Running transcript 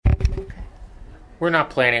We're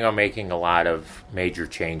not planning on making a lot of major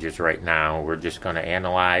changes right now. We're just going to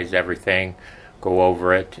analyze everything, go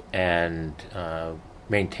over it, and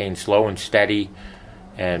maintain slow and steady,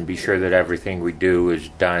 and be sure that everything we do is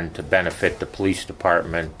done to benefit the police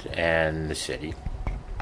department and the city.